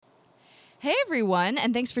Hey everyone,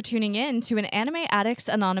 and thanks for tuning in to an Anime Addicts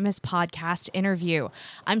Anonymous podcast interview.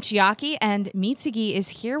 I'm Chiaki, and Mitsugi is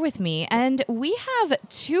here with me, and we have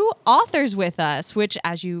two authors with us, which,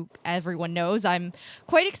 as everyone knows, I'm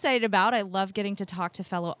quite excited about. I love getting to talk to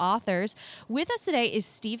fellow authors. With us today is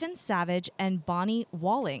Stephen Savage and Bonnie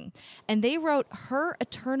Walling, and they wrote Her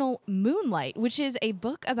Eternal Moonlight, which is a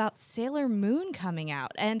book about Sailor Moon coming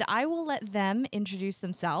out, and I will let them introduce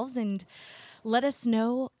themselves and let us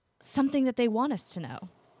know something that they want us to know.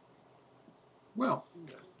 Well,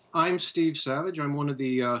 I'm Steve Savage. I'm one of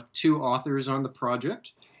the two authors on the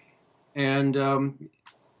project. And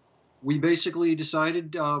we basically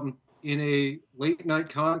decided in a late night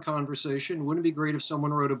conversation, wouldn't it be great if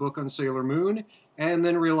someone wrote a book on Sailor Moon? And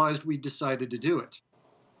then realized we decided to do it.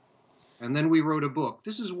 And then we wrote a book.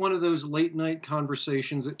 This is one of those late night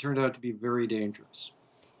conversations that turned out to be very dangerous.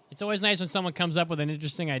 It's always nice when someone comes up with an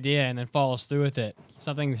interesting idea and then follows through with it.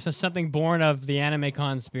 Something born of the Anime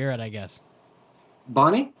Con spirit, I guess.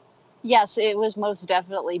 Bonnie? Yes, it was most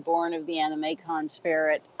definitely born of the Anime Con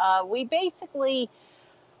spirit. We basically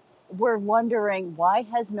were wondering, why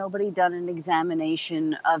has nobody done an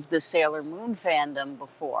examination of the Sailor Moon fandom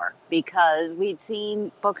before? Because we'd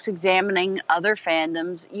seen books examining other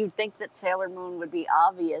fandoms. You'd think that Sailor Moon would be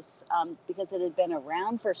obvious because it had been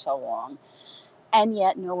around for so long. And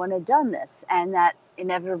yet no one had done this. And that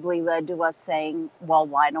inevitably led to us saying, well,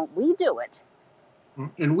 why don't we do it?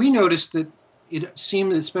 And we noticed that it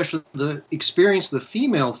seemed, especially the experience of the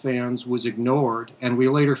female fans was ignored. And we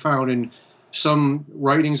later found in some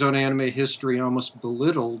writings on anime history almost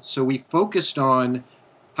belittled. So we focused on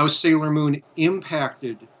how Sailor Moon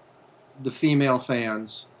impacted the female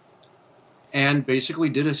fans and basically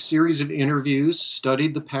did a series of interviews,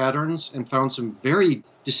 studied the patterns, and found some very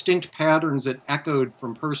distinct patterns that echoed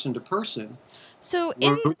from person to person. So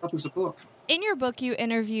wrote up as a book. In your book, you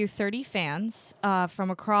interview 30 fans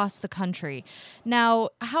from across the country. Now,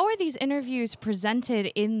 how are these interviews presented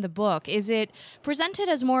in the book? Is it presented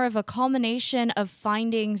as more of a culmination of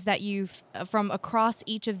findings that you've from across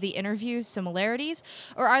each of the interviews, similarities,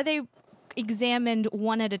 or are they examined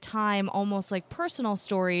one at a time, almost like personal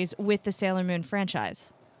stories with the Sailor Moon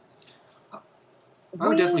franchise? I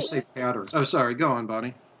would definitely say patterns. Oh, sorry. Go on,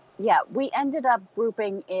 Bonnie. Yeah, we ended up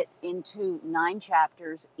grouping it into 9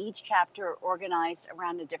 chapters, each chapter organized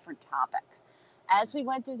around a different topic. As we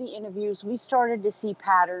went through the interviews, we started to see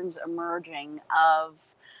patterns emerging of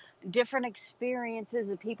different experiences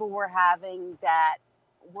that people were having that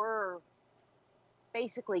were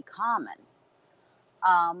basically common.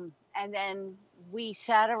 And then we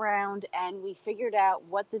sat around and we figured out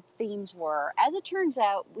what the themes were. As it turns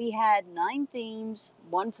out, we had 9 themes,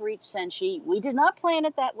 1 for each senshi. We did not plan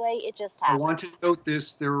it that way. It just happened. I want to note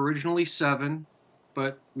this. There were originally 7,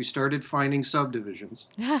 but we started finding subdivisions.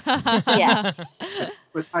 Yes.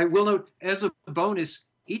 But I will note, as a bonus,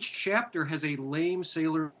 each chapter has a lame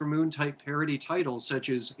Sailor Moon type parody title, such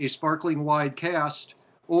as A Sparkling Wide Cast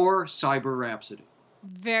or Cyber Rhapsody.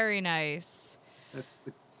 Very nice.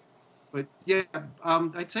 But yeah,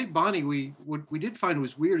 I'd say, Bonnie, what we did find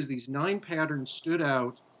was weird is these 9 patterns stood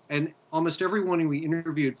out, and almost everyone we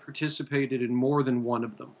interviewed participated in more than one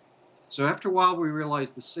of them. So after a while, we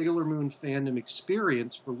realized the Sailor Moon fandom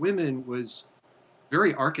experience for women was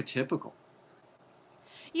very archetypical.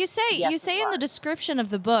 You say in the description of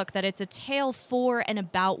the book that it's a tale for and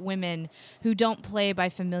about women who don't play by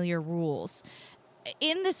familiar rules.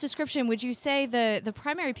 In this description, would you say the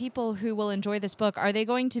primary people who will enjoy this book, are they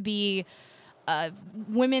going to be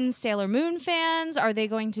women Sailor Moon fans? Are they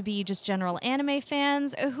going to be just general anime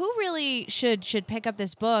fans? Who really should pick up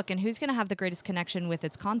this book, and who's going to have the greatest connection with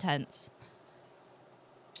its contents?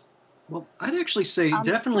 Well, I'd actually say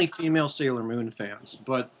definitely female Sailor Moon fans,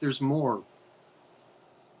 but there's more.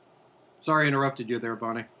 Sorry I interrupted you there,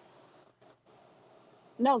 Bonnie.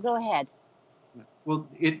 No, go ahead. Well,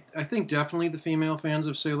 I think definitely the female fans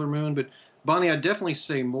of Sailor Moon, but Bonnie, I'd definitely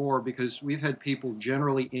say more because we've had people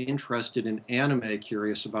generally interested in anime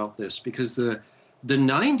curious about this because the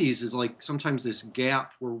 90s is like sometimes this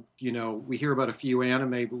gap where, we hear about a few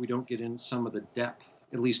anime, but we don't get into some of the depth,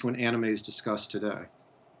 at least when anime is discussed today.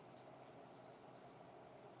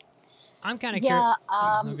 I'm kind of curious.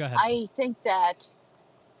 Yeah, go ahead. I think that...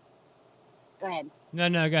 Go ahead.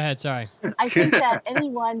 No, go ahead. Sorry. I think that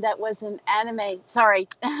anyone that was an anime... Sorry.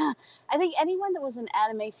 I think anyone that was an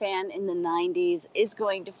anime fan in the 90s is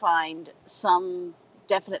going to find some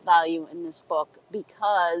definite value in this book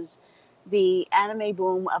because the anime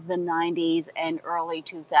boom of the 90s and early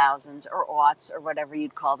 2000s, or aughts, or whatever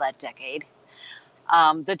you'd call that decade,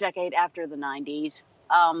 the decade after the 90s,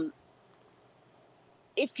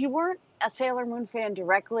 if you weren't a Sailor Moon fan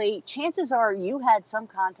directly, chances are you had some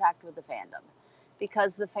contact with the fandom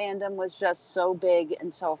because the fandom was just so big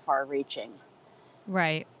and so far reaching.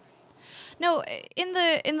 Right. No, in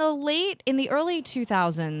the early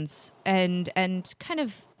 2000s and kind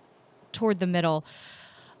of toward the middle,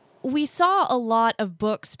 we saw a lot of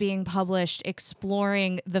books being published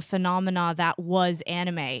exploring the phenomena that was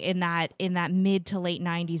anime in that mid to late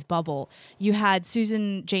 90s bubble. You had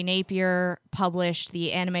Susan J. Napier publish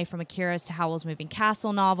the Anime from Akira's to Howl's Moving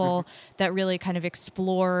Castle novel that really kind of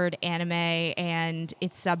explored anime and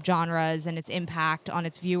its subgenres and its impact on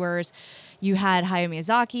its viewers. You had Hayao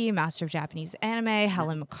Miyazaki, master of Japanese anime,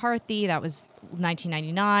 Helen McCarthy, that was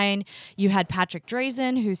 1999. You had Patrick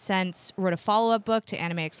Drazen, who since wrote a follow-up book to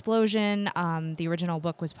Anime Explosion. The original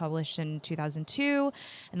book was published in 2002,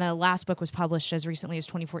 and the last book was published as recently as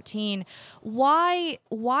 2014. Why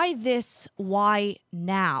this? Why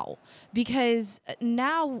now? Because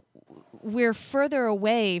now we're further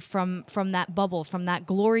away from that bubble, from that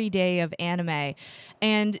glory day of anime.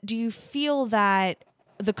 And do you feel that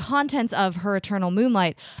the contents of Her Eternal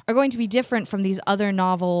Moonlight are going to be different from these other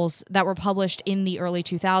novels that were published in the early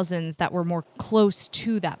 2000s that were more close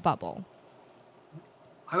to that bubble?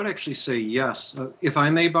 I would actually say yes. If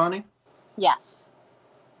I may, Bonnie? Yes.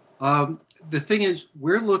 The thing is,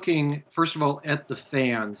 we're looking, first of all, at the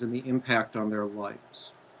fans and the impact on their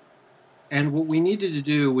lives. And what we needed to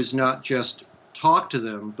do was not just talk to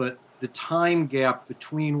them, but the time gap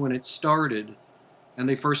between when it started and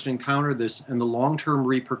they first encountered this and the long-term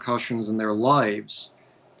repercussions in their lives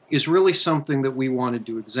is really something that we wanted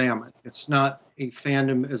to examine. It's not a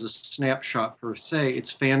fandom as a snapshot per se,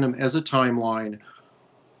 it's fandom as a timeline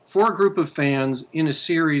for a group of fans in a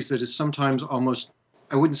series that is sometimes almost,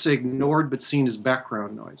 I wouldn't say ignored, but seen as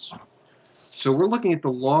background noise. So we're looking at the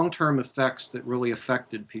long-term effects that really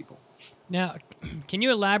affected people. Now, can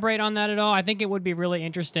you elaborate on that at all? I think it would be really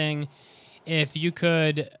interesting if you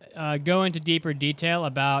could go into deeper detail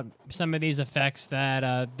about some of these effects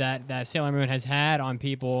that Sailor Moon has had on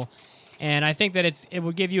people. And I think that it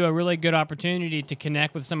would give you a really good opportunity to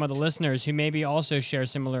connect with some of the listeners who maybe also share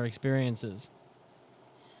similar experiences.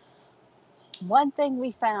 One thing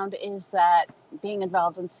we found is that being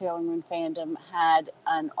involved in Sailor Moon fandom had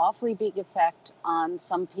an awfully big effect on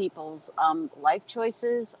some people's life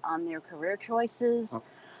choices, on their career choices.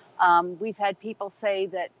 We've had people say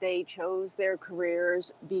that they chose their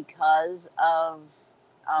careers because of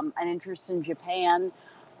an interest in Japan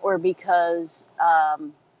or because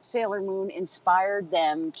Sailor Moon inspired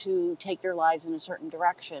them to take their lives in a certain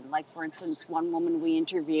direction. Like, for instance, one woman we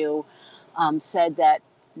interview said that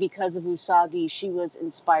because of Usagi, she was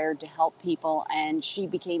inspired to help people and she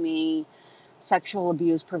became a sexual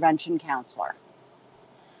abuse prevention counselor.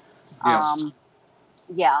 Yes.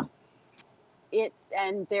 Yeah.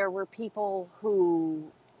 And there were people who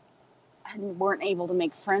weren't able to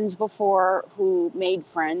make friends before, who made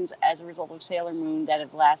friends as a result of Sailor Moon that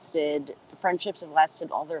have lasted, the friendships have lasted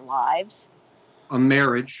all their lives. A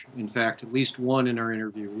marriage, in fact, at least one in our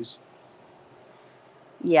interviewees.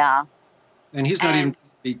 Yeah. And he's not even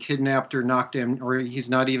be kidnapped or knocked in, or he's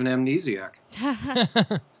not even amnesiac.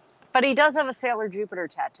 But he does have a Sailor Jupiter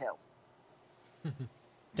tattoo.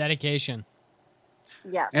 Dedication.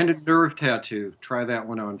 Yes. And a nerve tattoo. Try that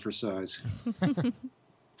one on for size.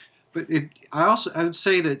 But I would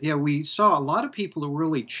say that, yeah, we saw a lot of people who were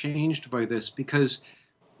really changed by this because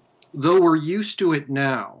though we're used to it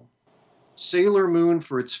now, Sailor Moon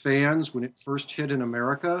for its fans when it first hit in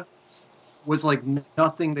America was like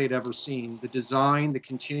nothing they'd ever seen. The design, the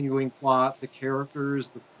continuing plot, the characters,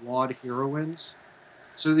 the flawed heroines.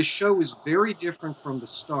 So the show is very different from the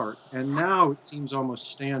start, and now it seems almost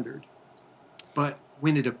standard. But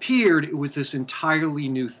when it appeared, it was this entirely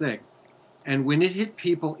new thing. And when it hit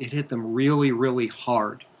people, it hit them really, really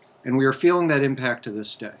hard. And we are feeling that impact to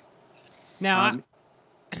this day. Now,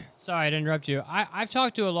 sorry to interrupt you. I've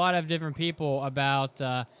talked to a lot of different people about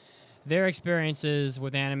their experiences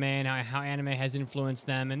with anime and how anime has influenced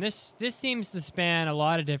them. And this seems to span a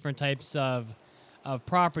lot of different types of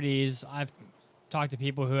properties. I've talked to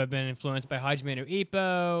people who have been influenced by Hajime no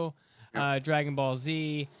Ippo, Dragon Ball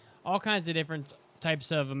Z, all kinds of different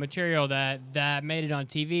types of material that made it on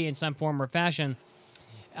TV in some form or fashion.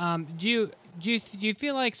 Do you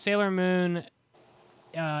feel like Sailor Moon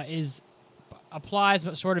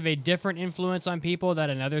applies sort of a different influence on people that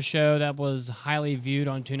another show that was highly viewed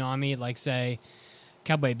on Toonami, like say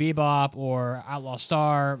Cowboy Bebop or Outlaw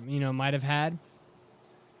Star, might have had?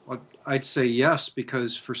 Well, I'd say yes,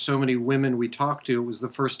 because for so many women we talked to, it was the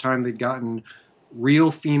first time they'd gotten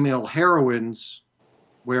real female heroines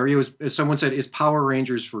where it was, as someone said, is Power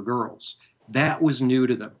Rangers for girls. That was new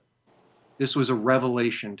to them. This was a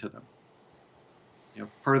revelation to them.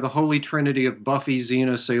 Part of the holy trinity of Buffy,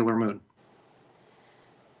 Xena, Sailor Moon.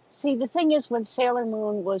 See, the thing is, when Sailor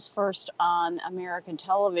Moon was first on American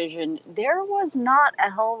television, there was not a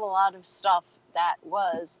hell of a lot of stuff that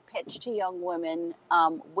was pitched to young women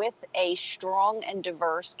with a strong and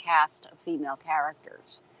diverse cast of female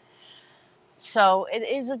characters. So it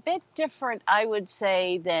is a bit different, I would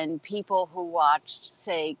say, than people who watched,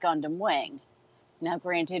 say, Gundam Wing. Now,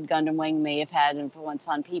 granted, Gundam Wing may have had influence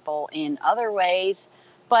on people in other ways,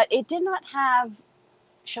 but it did not have,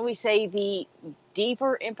 shall we say, the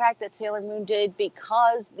deeper impact that Sailor Moon did,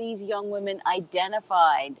 because these young women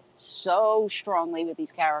identified so strongly with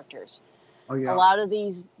these characters. Oh, yeah. A lot of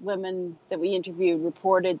these women that we interviewed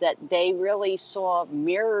reported that they really saw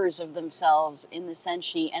mirrors of themselves in the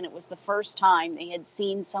Senshi, and it was the first time they had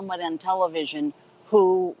seen someone on television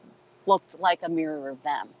who looked like a mirror of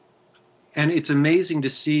them. And it's amazing to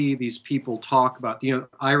see these people talk about,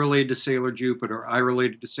 I related to Sailor Jupiter, I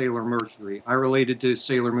related to Sailor Mercury, I related to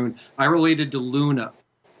Sailor Moon, I related to Luna,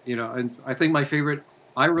 and I think my favorite,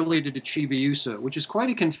 I related to Chibiusa, which is quite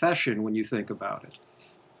a confession when you think about it.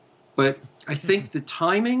 But I think the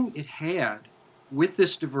timing it had with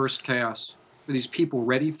this diverse cast, for these people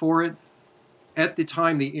ready for it, at the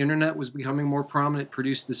time the internet was becoming more prominent,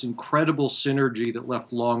 produced this incredible synergy that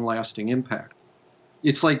left long-lasting impact.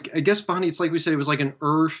 It's like, I guess, Bonnie, it's like we said, it was like an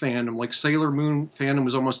fandom. Like Sailor Moon fandom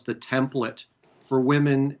was almost the template for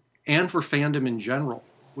women and for fandom in general,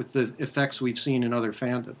 with the effects we've seen in other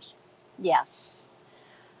fandoms. Yes.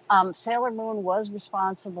 Sailor Moon was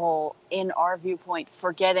responsible, in our viewpoint,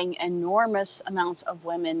 for getting enormous amounts of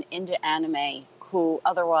women into anime who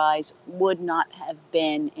otherwise would not have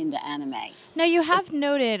been into anime. Now, you have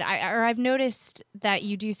noted, I've noticed that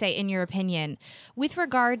you do say, in your opinion, with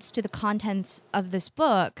regards to the contents of this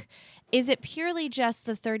book, is it purely just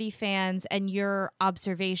the 30 fans and your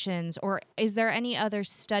observations, or is there any other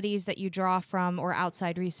studies that you draw from or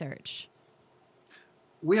outside research?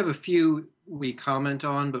 We have a few we comment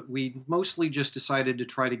on, but we mostly just decided to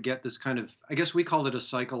try to get this kind of, I guess we called it a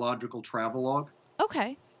psychological travelogue.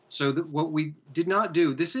 Okay. So that what we did not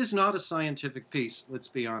do, this is not a scientific piece, let's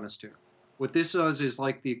be honest here. What this is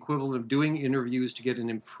like the equivalent of doing interviews to get an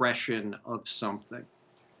impression of something.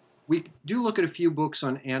 We do look at a few books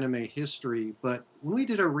on anime history, but when we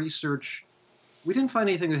did our research, we didn't find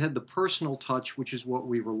anything that had the personal touch, which is what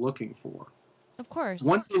we were looking for. Of course.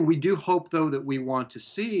 One thing we do hope, though, that we want to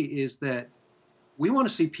see is that we want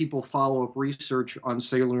to see people follow up research on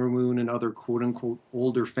Sailor Moon and other quote-unquote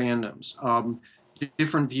older fandoms.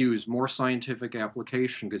 Different views, more scientific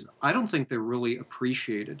application, because I don't think they're really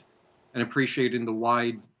appreciated and appreciated in the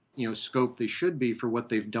wide, scope they should be for what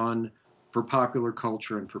they've done for popular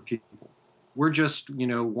culture and for people. We're just,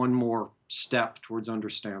 one more step towards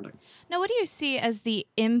understanding. Now, what do you see as the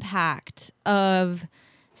impact of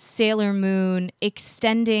Sailor Moon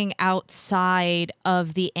extending outside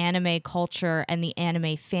of the anime culture and the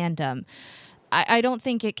anime fandom? I don't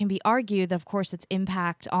think it can be argued, of course, its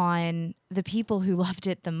impact on the people who loved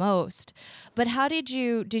it the most. But how did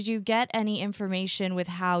you get any information with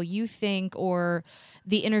how you think or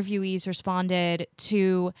the interviewees responded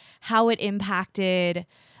to how it impacted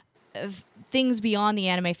things beyond the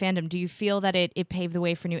anime fandom? Do you feel that it paved the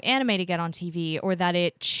way for new anime to get on TV, or that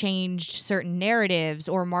it changed certain narratives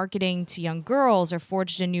or marketing to young girls or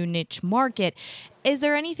forged a new niche market? Is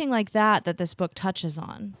there anything like that this book touches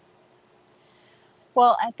on?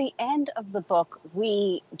 Well, at the end of the book,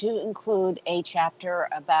 we do include a chapter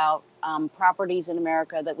about properties in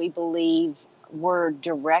America that we believe were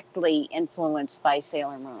directly influenced by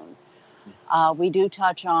Sailor Moon. We do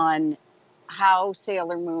touch on how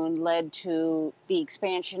Sailor Moon led to the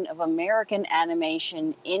expansion of American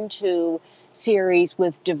animation into series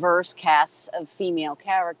with diverse casts of female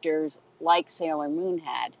characters like Sailor Moon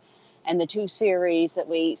had. And the two series that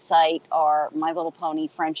we cite are My Little Pony,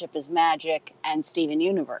 Friendship is Magic, and Steven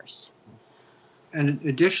Universe. And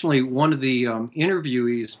additionally, one of the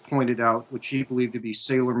interviewees pointed out what she believed to be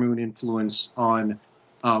Sailor Moon influence on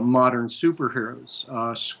modern superheroes.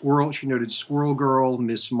 She noted Squirrel Girl,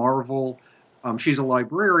 Miss Marvel. She's a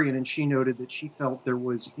librarian, and she noted that she felt there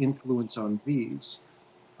was influence on these.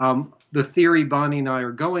 The theory Bonnie and I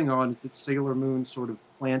are going on is that Sailor Moon sort of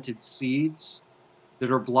planted seeds that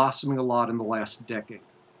are blossoming a lot in the last decade.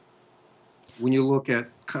 When you look at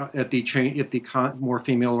the more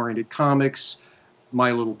female-oriented comics,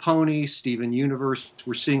 My Little Pony, Steven Universe,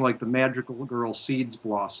 we're seeing like the magical girl seeds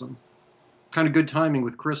blossom. Kind of good timing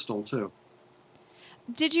with Crystal, too.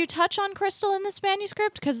 Did you touch on Crystal in this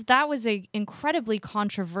manuscript? Because that was an incredibly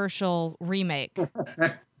controversial remake.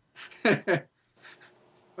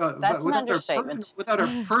 That's an understatement. Without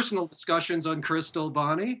our personal discussions on Crystal,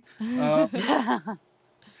 Bonnie. Uh,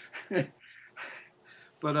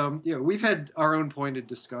 but yeah, we've had our own pointed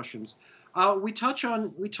discussions. We touch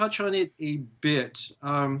on it a bit.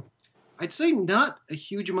 I'd say not a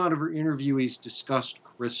huge amount of our interviewees discussed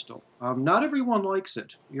Crystal. Not everyone likes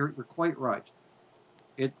it. You're quite right.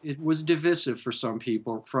 It was divisive for some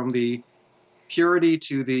people, from the purity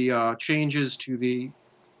to the changes to the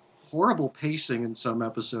horrible pacing in some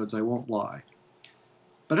episodes. I won't lie.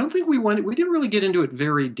 But I don't think we didn't really get into it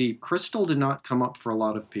very deep. Crystal did not come up for a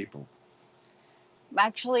lot of people.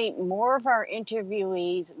 Actually, more of our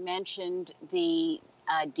interviewees mentioned the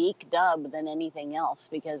Deke dub than anything else,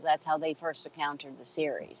 because that's how they first encountered the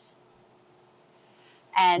series.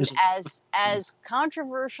 And as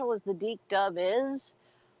controversial as the Deke dub is,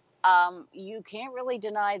 you can't really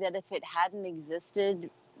deny that if it hadn't existed,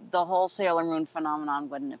 the whole Sailor Moon phenomenon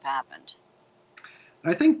wouldn't have happened.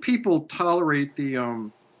 I think people tolerate the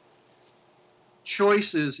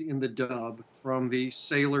choices in the dub, from the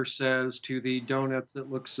Sailor Says to the donuts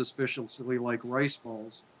that look suspiciously like rice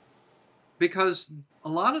balls, because a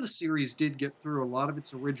lot of the series did get through a lot of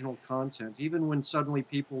its original content, even when suddenly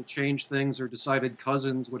people changed things or decided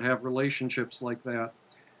cousins would have relationships like that.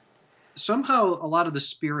 Somehow a lot of the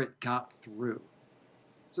spirit got through.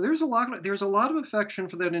 So there's a lot of affection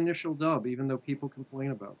for that initial dub, even though people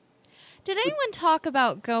complain about it. Did anyone talk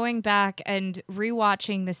about going back and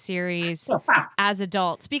rewatching the series as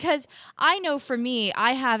adults? Because I know for me,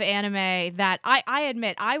 I have anime that I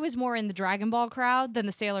admit I was more in the Dragon Ball crowd than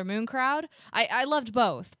the Sailor Moon crowd. I loved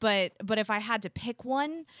both, but if I had to pick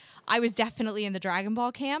one, I was definitely in the Dragon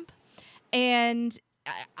Ball camp. And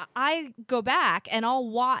I go back and I'll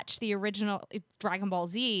watch the original Dragon Ball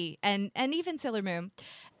Z and even Sailor Moon,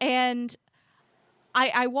 and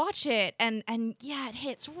I watch it and yeah, it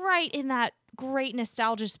hits right in that great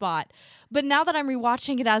nostalgia spot. But now that I'm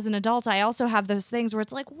rewatching it as an adult, I also have those things where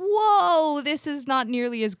it's like, whoa, this is not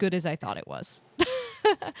nearly as good as I thought it was.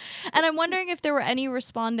 And I'm wondering if there were any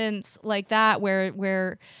respondents like that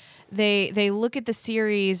where they look at the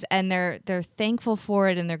series and they're thankful for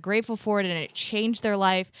it and they're grateful for it and it changed their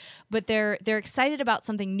life, but they're excited about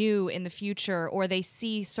something new in the future, or they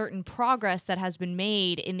see certain progress that has been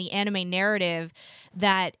made in the anime narrative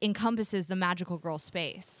that encompasses the magical girl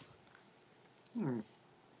space.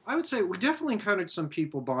 I would say we definitely encountered some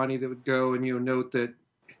people, Bonnie, that would go and note that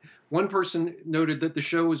one person noted that the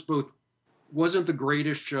show wasn't the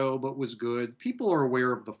greatest show, but was good. People are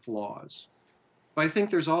aware of the flaws. But I think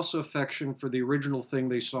there's also affection for the original thing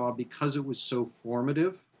they saw because it was so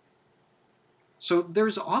formative. So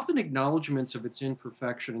there's often acknowledgments of its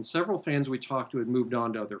imperfection, and several fans we talked to had moved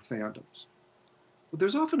on to other fandoms. But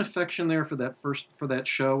there's often affection there for that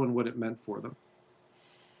show and what it meant for them.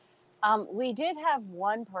 We did have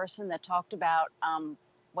one person that talked about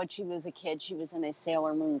when she was a kid, she was in a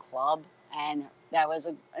Sailor Moon club, and that was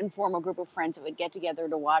an informal group of friends that would get together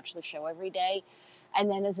to watch the show every day. And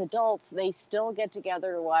then as adults, they still get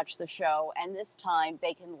together to watch the show, and this time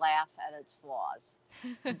they can laugh at its flaws.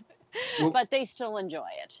 But they still enjoy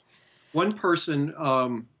it. One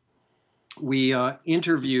person we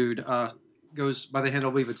interviewed goes by the handle,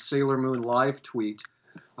 I believe it's Sailor Moon Live Tweet,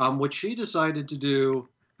 what she decided to do,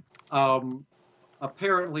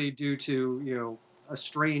 apparently due to a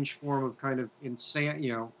strange form of kind of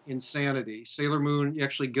insanity. Sailor Moon, you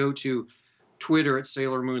actually go to Twitter at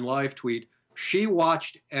Sailor Moon Live Tweet. She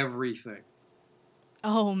watched everything.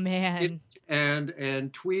 Oh man! And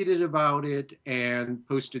tweeted about it and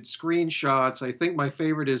posted screenshots. I think my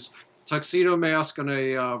favorite is Tuxedo Mask on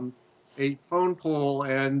a phone pole,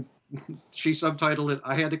 and she subtitled it,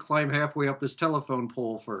 "I had to climb halfway up this telephone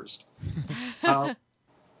pole first."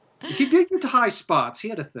 He did get to high spots. He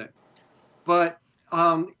had a thing, but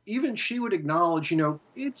even she would acknowledge,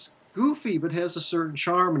 it's goofy, but has a certain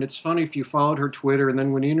charm, and it's funny if you followed her Twitter. And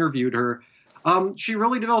then when he interviewed her, she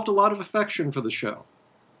really developed a lot of affection for the show.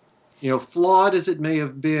 Flawed as it may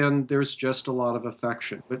have been, there's just a lot of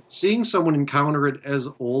affection. But seeing someone encounter it as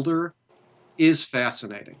older is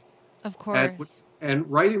fascinating. Of course. And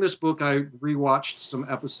writing this book, I rewatched some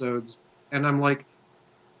episodes, and I'm like,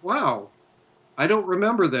 wow, I don't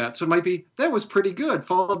remember that. So it might be, that was pretty good,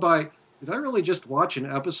 followed by, did I really just watch an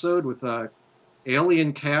episode with a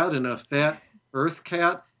alien cat and a fat Earth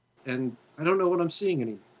cat? And I don't know what I'm seeing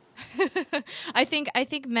anymore. I think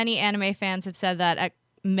many anime fans have said that at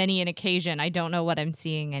many an occasion. I don't know what I'm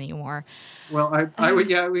seeing anymore. Well, I would,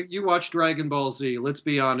 yeah, you watch Dragon Ball Z. Let's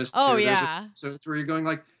be honest. Oh, too. yeah. So it's where you're going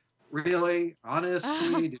like, really?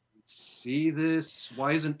 Honestly? Did you see this?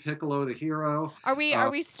 Why isn't Piccolo the hero? Are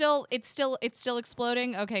we still? It's still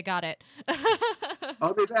exploding. Okay, got it.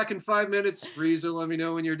 I'll be back in 5 minutes. Frieza, let me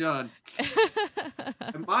know when you're done.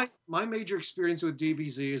 And my major experience with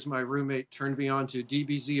DBZ is my roommate turned me on to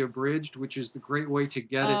DBZ Abridged, which is the great way to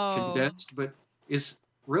get it condensed, but is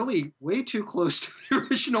really way too close to the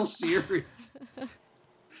original series.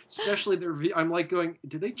 Especially I'm like going,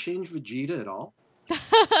 did they change Vegeta at all?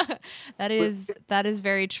 That is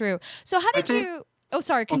very true. So how did you? Oh,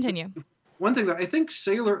 sorry. Continue. One thing that I think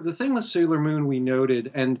the thing with Sailor Moon we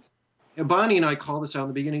noted, and Bonnie and I called this out in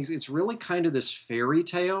the beginning, it's really kind of this fairy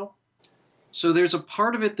tale. So there's a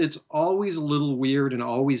part of it that's always a little weird and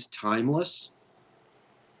always timeless.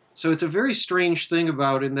 So it's a very strange thing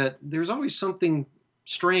about it in that there's always something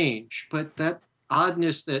strange, but that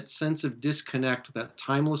oddness, that sense of disconnect, that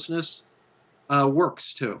timelessness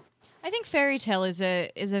works too. I think fairy tale is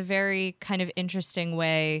a very kind of interesting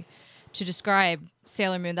way to describe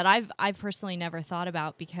Sailor Moon that I've personally never thought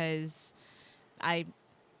about, because I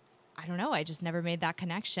don't know, I just never made that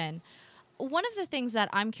connection. One of the things that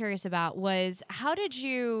I'm curious about was how did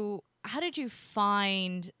you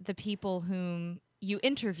find the people whom you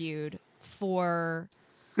interviewed for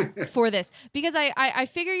this? Because I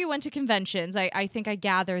figure you went to conventions. I think I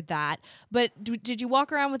gathered that. But did you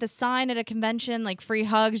walk around with a sign at a convention like free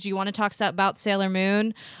hugs? Do you want to talk about Sailor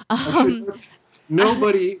Moon?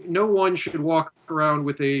 No one should walk around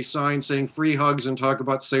with a sign saying free hugs and talk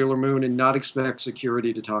about Sailor Moon and not expect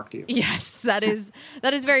security to talk to you. Yes, that is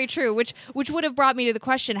very true, which would have brought me to the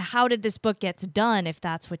question, how did this book get done if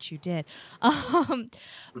that's what you did? But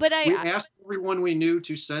we asked everyone we knew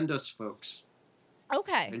to send us folks.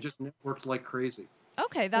 Okay. And just networked like crazy.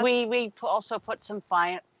 Okay. We also put some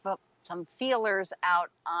feelers out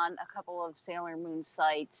on a couple of Sailor Moon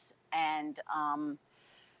sites, and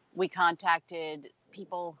we contacted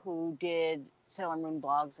people who did Sailor Moon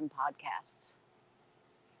blogs and podcasts.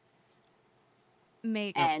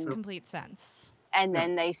 Makes complete sense. And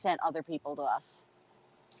then they sent other people to us.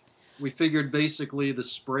 We figured basically the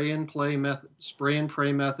spray and pray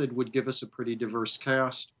method would give us a pretty diverse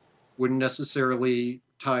cast. Wouldn't necessarily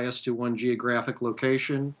tie us to one geographic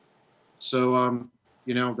location. So,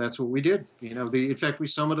 that's what we did. In fact, we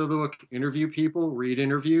summoned the book, interview people, read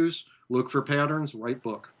interviews, look for patterns, write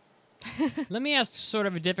book. Let me ask sort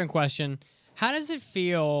of a different question. How does it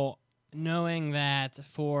feel knowing that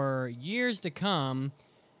for years to come,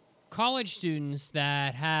 college students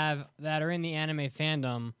that are in the anime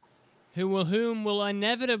fandom whom will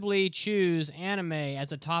inevitably choose anime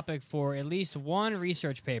as a topic for at least one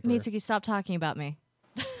research paper. Mitsuki, stop talking about me.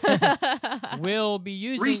 Will be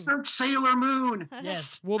using research Sailor Moon.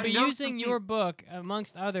 Yes, will be using your book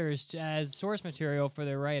amongst others as source material for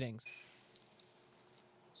their writings.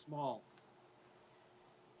 Small.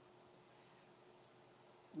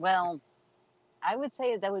 Well, I would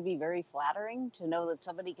say that would be very flattering to know that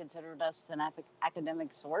somebody considered us an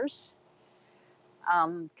academic source.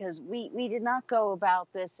 Because we did not go about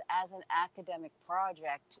this as an academic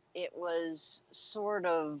project. It was sort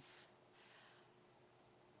of,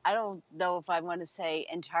 I don't know if I want to say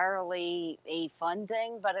entirely a fun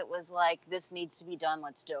thing, but it was like, this needs to be done,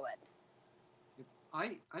 let's do it.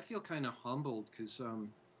 I feel kind of humbled because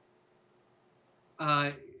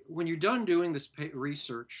when you're done doing this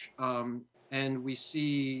research and we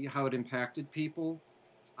see how it impacted people,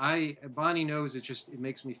 Bonnie knows it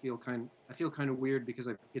makes me feel kind of weird because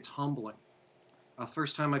it's humbling.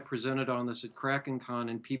 First time I presented on this at KrakenCon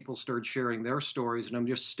and people started sharing their stories and I'm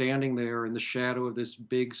just standing there in the shadow of this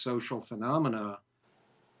big social phenomena.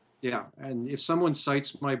 Yeah, and if someone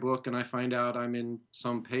cites my book and I find out I'm in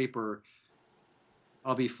some paper,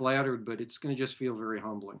 I'll be flattered, but it's going to just feel very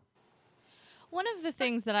humbling. One of the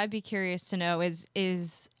things that I'd be curious to know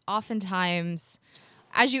is oftentimes,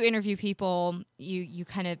 as you interview people, you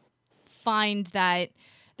kind of find that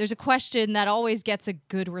there's a question that always gets a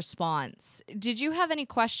good response. Did you have any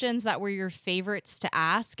questions that were your favorites to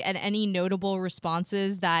ask and any notable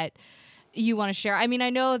responses that you want to share? I mean, I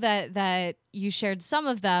know that you shared some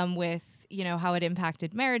of them with, how it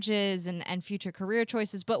impacted marriages and future career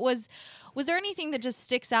choices, but was there anything that just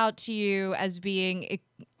sticks out to you as being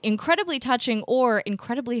incredibly touching or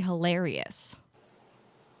incredibly hilarious?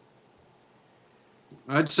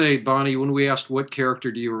 I'd say, Bonnie, when we asked what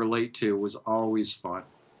character do you relate to, was always fun.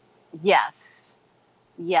 Yes.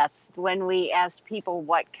 When we asked people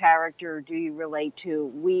what character do you relate to,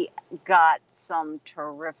 we got some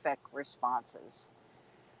terrific responses.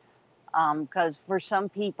 Because for some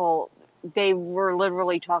people, they were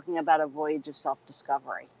literally talking about a voyage of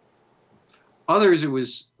self-discovery. Others, it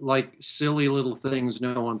was like silly little things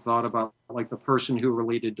no one thought about, like the person who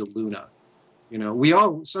related to Luna. You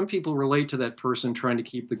know, some people relate to that person trying to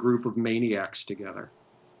keep the group of maniacs together.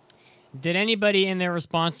 Did anybody in their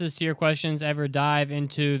responses to your questions ever dive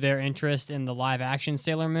into their interest in the live action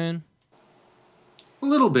Sailor Moon? A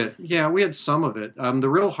little bit, yeah, we had some of it. The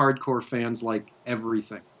real hardcore fans like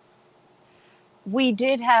everything. We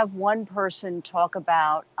did have one person talk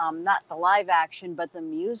about not the live action, but the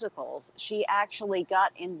musicals. She actually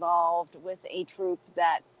got involved with a troupe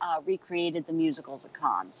that recreated the musicals at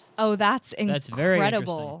cons. Oh, that's very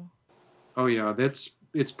incredible. Oh yeah,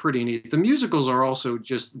 it's pretty neat. The musicals are also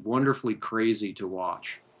just wonderfully crazy to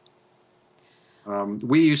watch.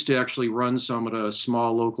 We used to actually run some at a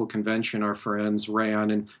small local convention our friends ran,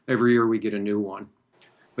 and every year we get a new one.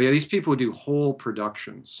 But yeah, these people do whole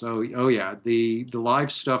productions. So, oh yeah, the live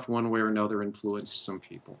stuff, one way or another, influenced some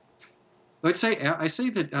people. I say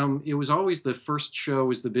that it was always the first show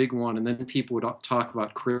was the big one, and then people would talk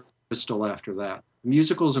about Crystal after that.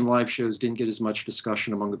 Musicals and live shows didn't get as much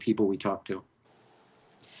discussion among the people we talked to.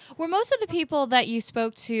 Were most of the people that you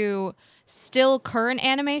spoke to still current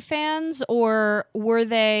anime fans, or were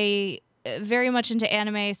they very much into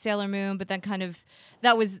anime, Sailor Moon, but then kind of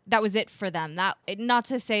that was it for them? That, not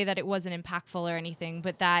to say that it wasn't impactful or anything,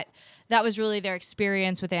 but that was really their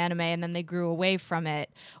experience with anime, and then they grew away from it?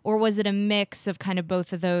 Or was it a mix of kind of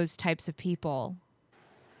both of those types of people?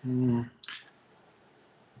 Well,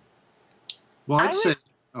 I'd say.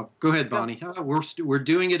 Oh, go ahead, Bonnie. We're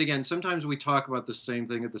doing it again. Sometimes we talk about the same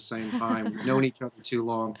thing at the same time. We've known each other too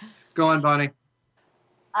long. Go on, Bonnie.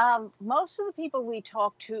 Most of the people we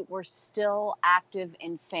talked to were still active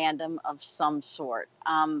in fandom of some sort.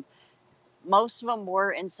 Most of them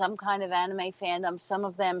were in some kind of anime fandom. Some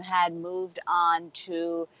of them had moved on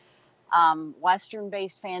to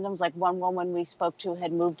Western-based fandoms. Like one woman we spoke to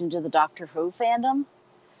had moved into the Doctor Who fandom.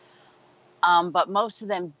 But most of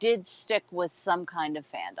them did stick with some kind of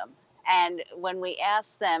fandom. And when we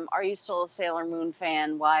asked them, are you still a Sailor Moon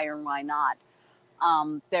fan? Why or why not?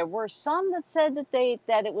 There were some that said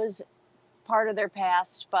that it was part of their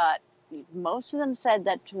past, but most of them said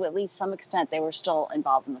that to at least some extent they were still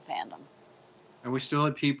involved in the fandom. And we still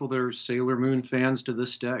had people that are Sailor Moon fans to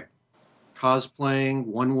this day. Cosplaying.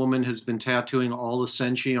 One woman has been tattooing all the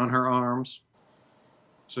Senshi on her arms.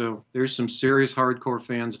 So there's some serious hardcore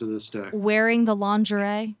fans to this day. Wearing the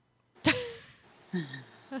lingerie?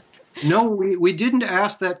 No, we didn't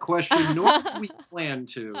ask that question, nor did we plan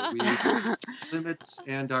to. We limits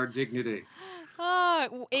and our dignity.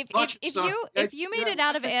 If you made it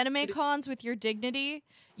out of anime cons with your dignity,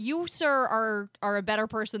 you, sir, are a better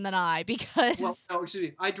person than I, because... Well, no, excuse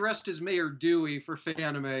me. I dressed as Mayor Dewey for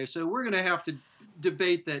Fanime, so we're going to have to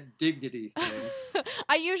debate that dignity thing.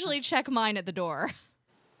 I usually check mine at the door.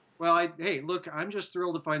 Well, hey, look, I'm just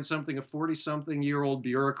thrilled to find something a 40-something-year-old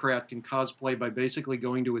bureaucrat can cosplay by basically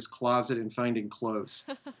going to his closet and finding clothes.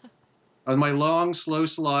 On my long, slow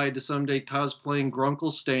slide to someday cosplaying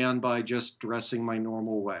Grunkle Stan by just dressing my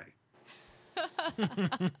normal way.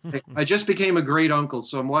 I just became a great uncle,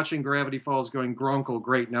 so I'm watching Gravity Falls going, Grunkle,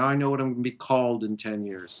 great. Now I know what I'm going to be called in 10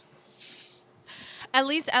 years. At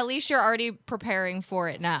least you're already preparing for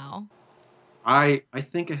it now. I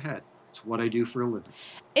think ahead. It's what I do for a living.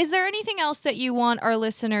 Is there anything else that you want our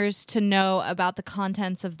listeners to know about the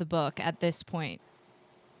contents of the book at this point?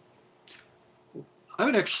 I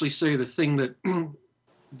would actually say the thing that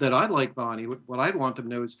that I'd like, Bonnie, what I'd want them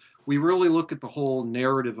to know is we really look at the whole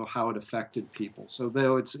narrative of how it affected people. So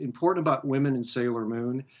though it's important about women in Sailor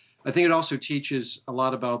Moon, I think it also teaches a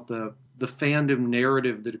lot about the fandom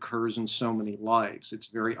narrative that occurs in so many lives. It's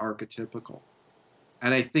very archetypical.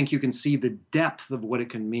 And I think you can see the depth of what it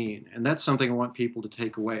can mean. And that's something I want people to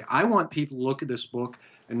take away. I want people to look at this book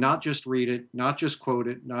and not just read it, not just quote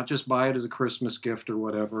it, not just buy it as a Christmas gift or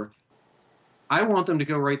whatever. I want them to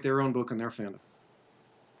go write their own book in their fandom.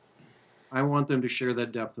 I want them to share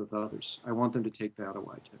that depth with others. I want them to take that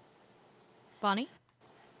away too. Bonnie?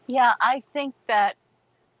 Yeah, I think that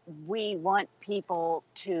we want people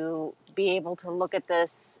to be able to look at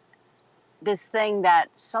this thing that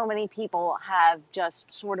so many people have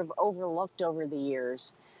just sort of overlooked over the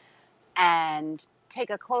years, and take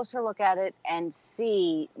a closer look at it and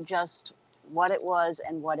see just what it was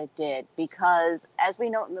and what it did. Because as we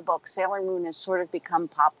note in the book, Sailor Moon has sort of become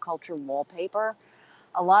pop culture wallpaper.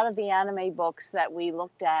 A lot of the anime books that we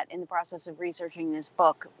looked at in the process of researching this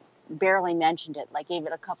book barely mentioned it, like gave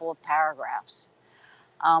it a couple of paragraphs.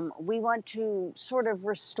 We want to sort of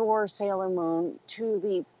restore Sailor Moon to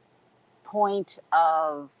the point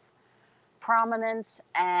of prominence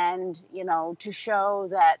and, to show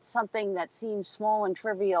that something that seems small and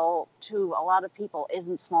trivial to a lot of people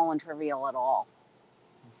isn't small and trivial at all.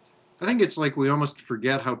 I think it's like we almost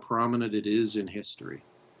forget how prominent it is in history.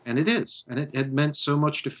 And it is. And it had meant so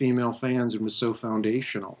much to female fans and was so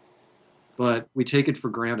foundational. But we take it for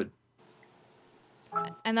granted.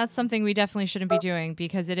 And that's something we definitely shouldn't be doing,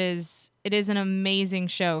 because it is an amazing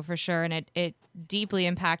show for sure, and it deeply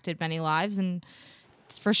impacted many lives, and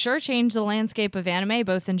it's for sure changed the landscape of anime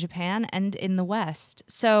both in Japan and in the West.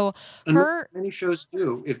 So many shows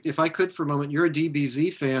do. If I could for a moment, you're a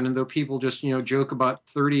DBZ fan, and though people just joke about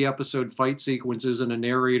 30-episode fight sequences and a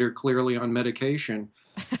narrator clearly on medication,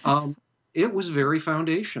 it was very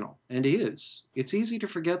foundational, and is. It's easy to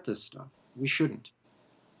forget this stuff. We shouldn't.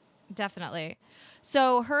 Definitely.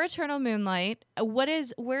 So Her Eternal Moonlight, where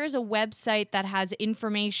is a website that has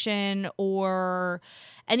information or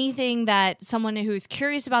anything that someone who's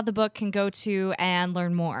curious about the book can go to and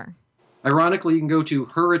learn more? Ironically, you can go to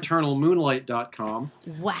hereternalmoonlight.com.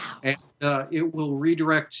 Wow. And it will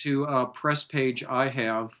redirect to a press page I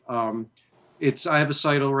have. I have a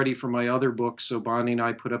site already for my other books, so Bonnie and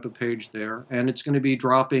I put up a page there. And it's going to be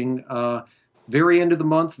dropping very end of the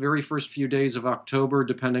month, very first few days of October,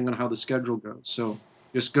 depending on how the schedule goes. So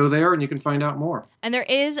just go there and you can find out more. And there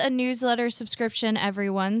is a newsletter subscription,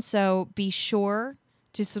 everyone. So be sure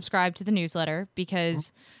to subscribe to the newsletter,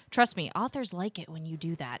 because trust me, authors like it when you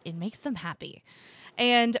do that. It makes them happy.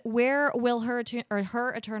 And where will Her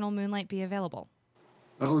Eternal Moonlight be available?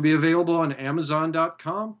 It'll be available on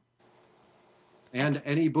Amazon.com and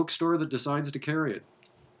any bookstore that decides to carry it.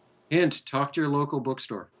 Hint, talk to your local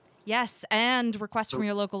bookstore. Yes, and request from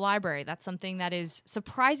your local library. That's something that is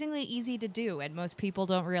surprisingly easy to do, and most people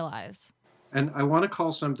don't realize. And I want to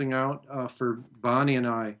call something out for Bonnie and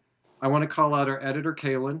I. I want to call out our editor,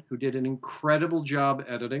 Kaylin, who did an incredible job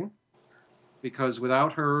editing, because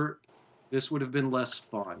without her, this would have been less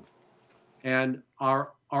fun. And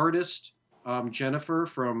our artist, Jennifer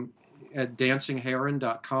at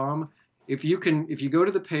dancingheron.com. If you go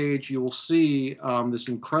to the page, you will see this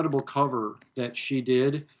incredible cover that she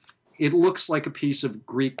did. It looks like a piece of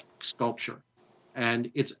Greek sculpture, and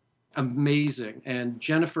it's amazing. And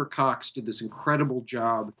Jennifer Cox did this incredible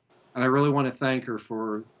job, and I really want to thank her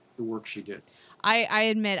for the work she did. I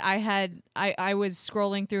admit I was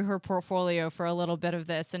scrolling through her portfolio for a little bit of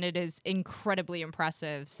this, and it is incredibly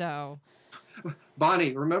impressive. So,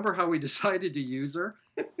 Bonnie, remember how we decided to use her?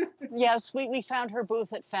 Yes, we found her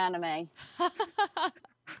booth at Fanime.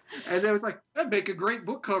 And it was like, that'd make a great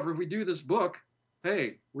book cover if we do this book.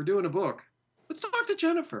 Hey, we're doing a book. Let's talk to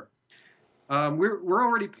Jennifer. We're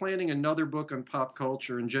already planning another book on pop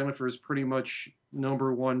culture, and Jennifer is pretty much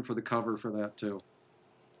number one for the cover for that too.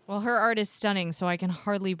 Well, her art is stunning, so I can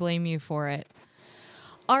hardly blame you for it.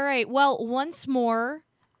 All right. Well, once more,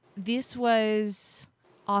 this was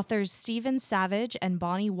authors Stephen Savage and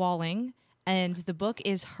Bonnie Walling, and the book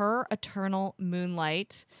is Her Eternal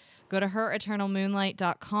Moonlight. Go to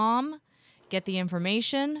hereternalmoonlight.com, get the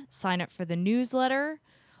information, sign up for the newsletter,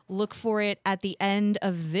 look for it at the end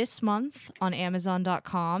of this month on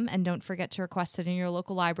Amazon.com, and don't forget to request it in your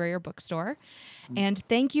local library or bookstore. And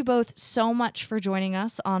thank you both so much for joining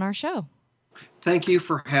us on our show. Thank you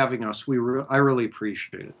for having us. I really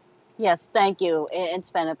appreciate it. Yes, thank you.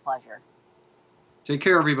 It's been a pleasure. Take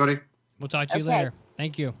care, everybody. We'll talk to you later.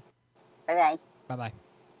 Thank you. Bye-bye. Bye-bye.